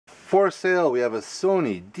For sale, we have a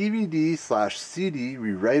Sony DVD/CD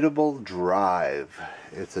rewritable drive.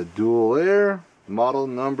 It's a dual layer. Model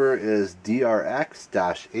number is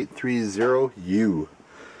DRX-830U.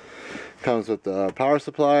 Comes with the power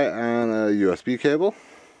supply and a USB cable.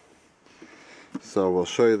 So we'll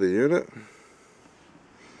show you the unit.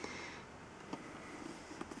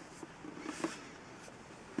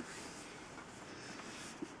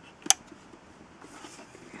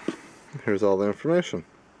 Here's all the information.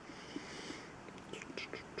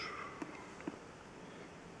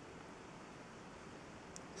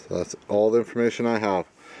 So that's all the information I have.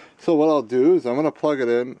 So what I'll do is I'm going to plug it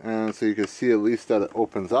in, and so you can see at least that it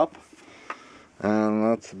opens up. And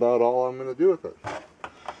that's about all I'm going to do with it.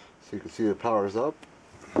 So you can see it powers up.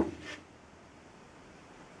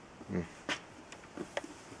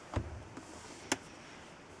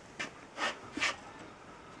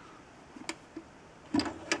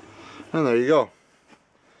 And there you go.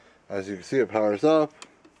 As you can see, it powers up.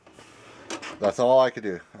 That's all I could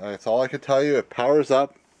do. That's all I could tell you. It powers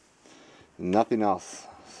up. Nothing else.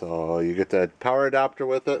 So you get the power adapter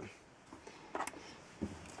with it.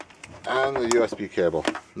 And the USB cable.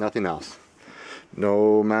 Nothing else.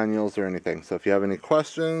 No manuals or anything. So if you have any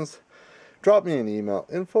questions, drop me an email,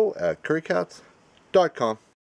 info@currycats.com.